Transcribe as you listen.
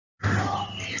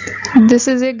This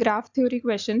is a graph theory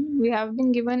question. We have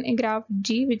been given a graph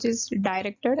G which is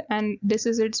directed, and this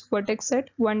is its vertex set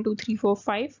 1, 2, 3, 4,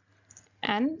 5,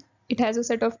 and it has a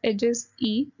set of edges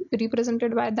E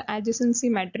represented by the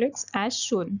adjacency matrix as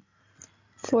shown.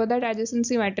 For that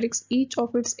adjacency matrix, each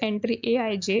of its entry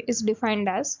Aij is defined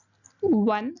as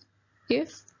 1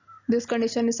 if this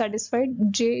condition is satisfied,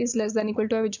 J is less than equal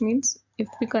to I, which means if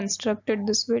we construct it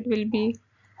this way, it will be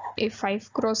a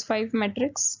 5 cross 5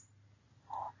 matrix.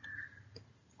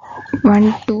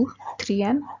 1, 2, 3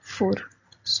 and 4.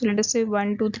 So let us say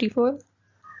 1, 2, 3, 4,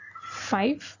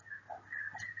 5,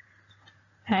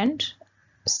 and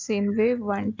same way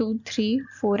 1, 2, 3,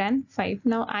 4 and 5.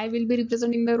 Now I will be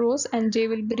representing the rows and J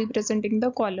will be representing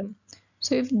the column.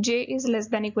 So if J is less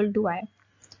than equal to I,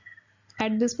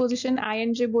 at this position I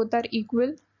and J both are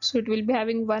equal, so it will be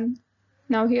having 1.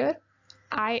 Now here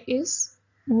I is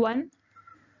 1.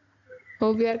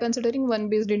 So we are considering 1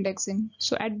 based indexing.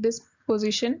 So at this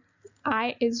position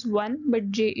I is 1 but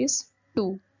J is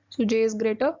 2. So J is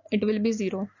greater, it will be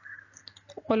 0.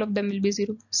 All of them will be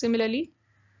 0. Similarly,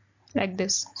 like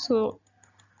this. So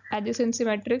adjacency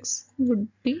matrix would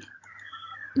be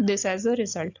this as a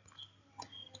result.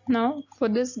 Now for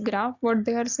this graph, what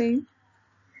they are saying,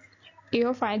 A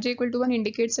of ij equal to 1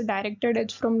 indicates a directed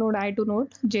edge from node I to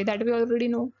node j, that we already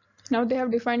know. Now they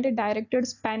have defined a directed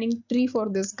spanning tree for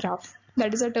this graph.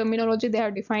 That is a terminology they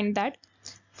have defined, that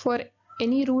for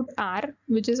any root R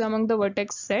which is among the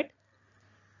vertex set,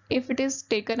 if it is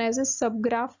taken as a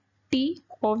subgraph T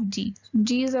of G.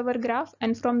 G is our graph,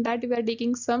 and from that we are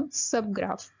taking some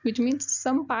subgraph, which means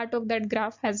some part of that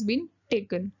graph has been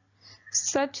taken,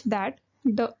 such that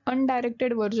the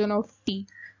undirected version of T,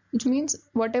 which means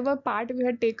whatever part we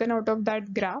had taken out of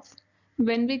that graph,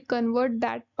 when we convert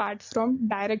that part from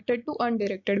directed to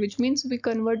undirected, which means we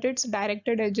convert its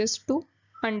directed edges to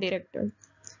undirected,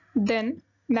 then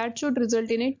that should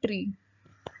result in a tree,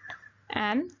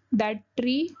 and that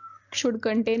tree should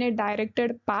contain a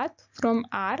directed path from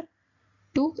R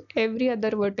to every other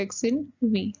vertex in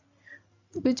V,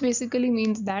 which basically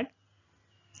means that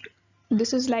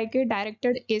this is like a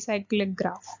directed acyclic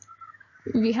graph.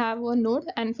 We have a node,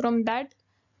 and from that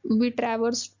we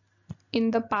traverse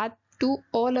in the path to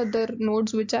all other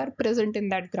nodes which are present in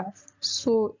that graph.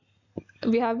 So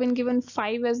we have been given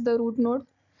 5 as the root node,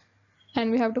 and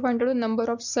we have to find out the number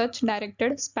of such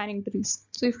directed spanning trees.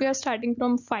 So if we are starting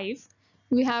from 5,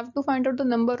 we have to find out the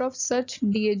number of such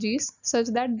DAGs such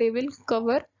that they will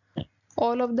cover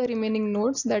all of the remaining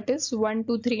nodes, that is 1,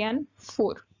 2, 3 and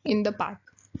 4 in the path,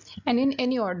 and in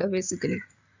any order basically.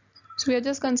 So we are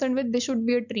just concerned with this should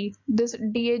be a tree. This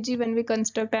DAG, when we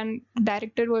construct an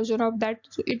directed version of that,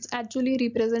 so it actually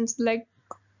represents like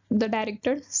the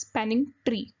directed spanning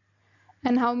tree.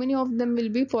 And how many of them will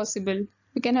be possible?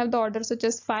 We can have the order such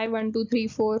as 5, 1, 2, 3,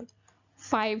 4,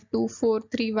 5, 2, 4,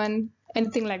 3, 1,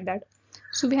 anything like that.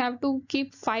 So we have to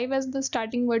keep 5 as the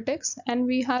starting vertex, and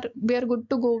we are good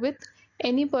to go with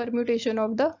any permutation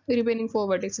of the remaining 4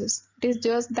 vertices. It is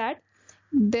just that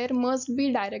there must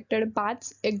be directed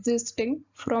paths existing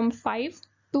from 5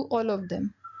 to all of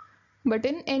them, but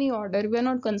in any order. We are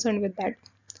not concerned with that.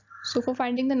 So for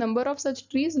finding the number of such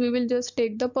trees, we will just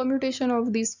take the permutation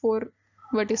of these 4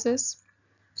 vertices.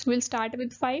 So we'll start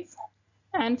with 5,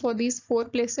 and for these 4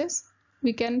 places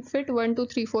we can fit 1, 2,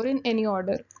 3, 4 in any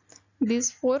order.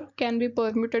 These 4 can be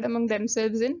permuted among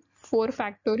themselves in 4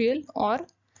 factorial or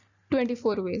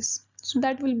 24 ways. So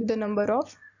that will be the number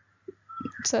of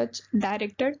such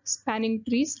directed spanning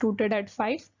trees rooted at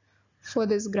 5 for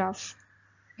this graph.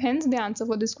 Hence the answer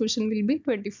for this question will be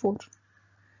 24.